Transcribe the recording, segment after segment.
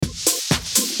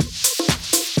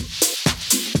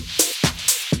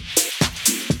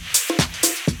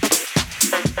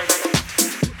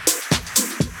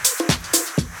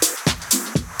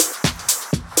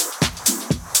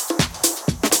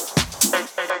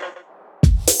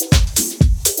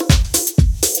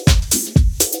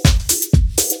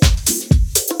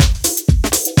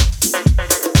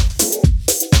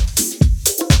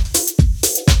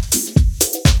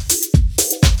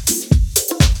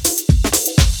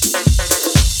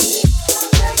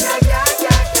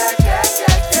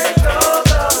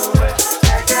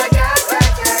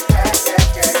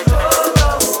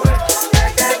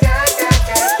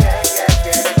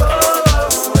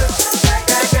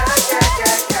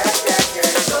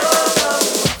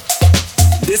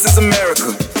This is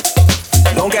America.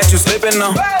 Don't catch you slipping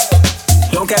now.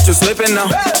 Don't catch you slipping now.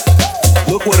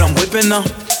 Look what I'm whipping now.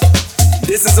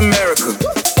 This is America.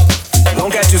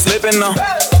 Don't catch you slipping now.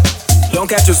 Don't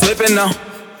catch you slipping now.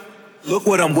 Look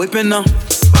what I'm whipping now.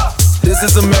 This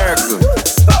is America.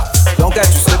 Don't catch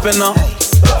you slipping now.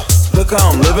 Look how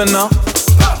I'm living now.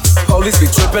 Police be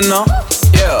tripping now.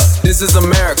 Yeah, this is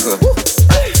America.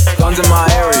 Guns in my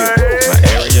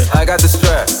area. I got the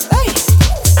strap.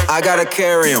 I gotta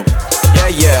carry 'em.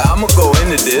 Yeah, I'ma go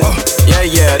into this.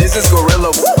 Yeah, this is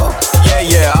gorilla.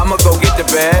 Yeah, I'ma go get the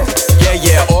bag.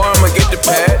 Yeah, or I'ma get the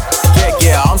pad.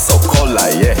 Yeah, I'm so cold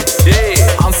like yeah.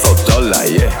 I'm so dull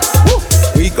like yeah.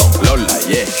 We gon' blow like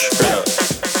yeah. Straight up.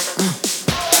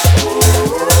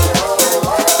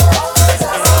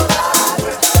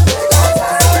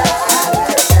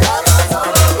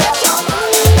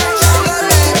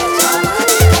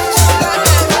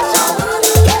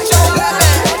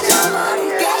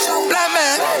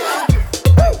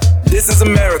 This is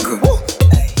America.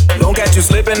 Don't catch you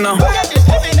slipping now.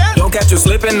 Don't catch you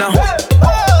slipping now.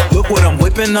 Look what I'm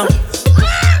whipping now.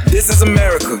 This is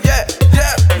America.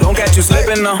 Don't catch you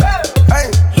slipping now.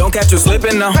 Don't catch you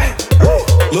slipping now.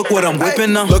 Look what I'm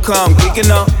whipping now. Look how I'm geeking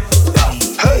now.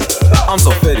 I'm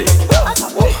so pretty.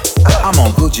 I'm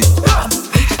on Gucci.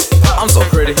 I'm so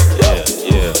pretty.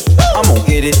 Yeah. I'm gonna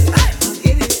get it.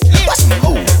 Watch me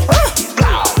move.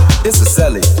 This is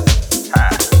Sally.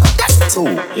 Ooh,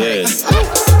 yeah.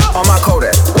 On my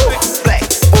Kodak, black,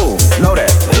 ooh, know that,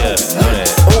 yeah, know that.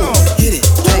 Ooh, get it,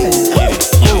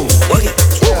 ooh, what it?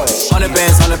 100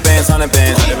 bands, 100 bands, 100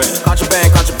 bands.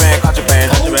 Contraband.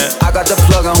 I got the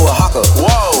plug on who a hawker.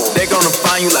 Whoa, they gonna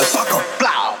find you like fucker.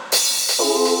 Blah.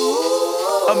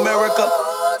 America,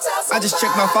 I just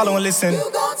checked my follow and listen.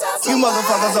 You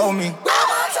motherfuckers owe me.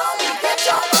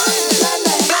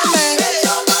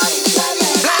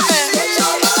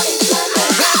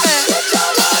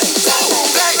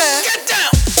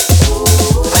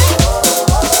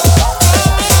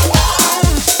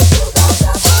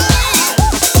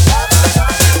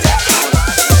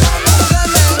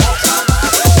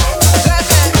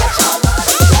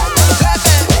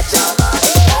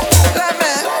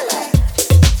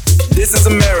 This is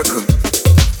America.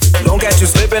 Don't catch you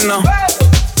slipping now.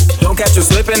 Don't catch you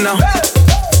slipping now.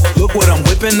 Look what I'm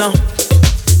whipping now.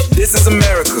 This is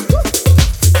America.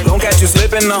 Don't catch you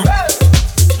slipping now.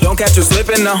 Don't catch you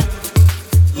slipping now.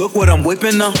 Look what I'm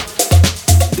whipping now.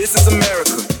 This is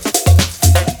America.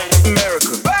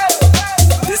 America.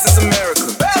 This is America.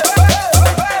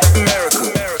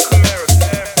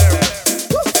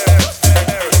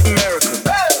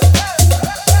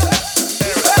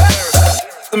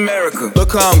 America.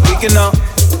 Look how I'm geeking up.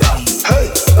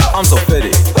 I'm so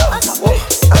pretty.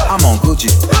 I'm on Gucci.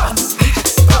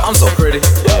 I'm so pretty.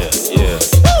 Yeah.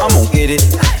 I'm gonna get it.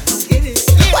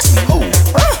 Watch me move.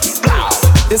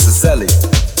 This is Sally.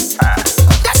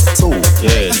 That's a tool.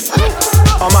 Yeah.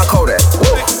 On my Kodak.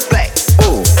 Black.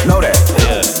 Ooh, know that.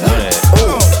 Yeah, know that.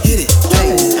 Ooh, get it.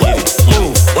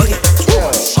 Ooh, what it?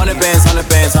 100 bands, 100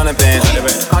 bands, 100 bands.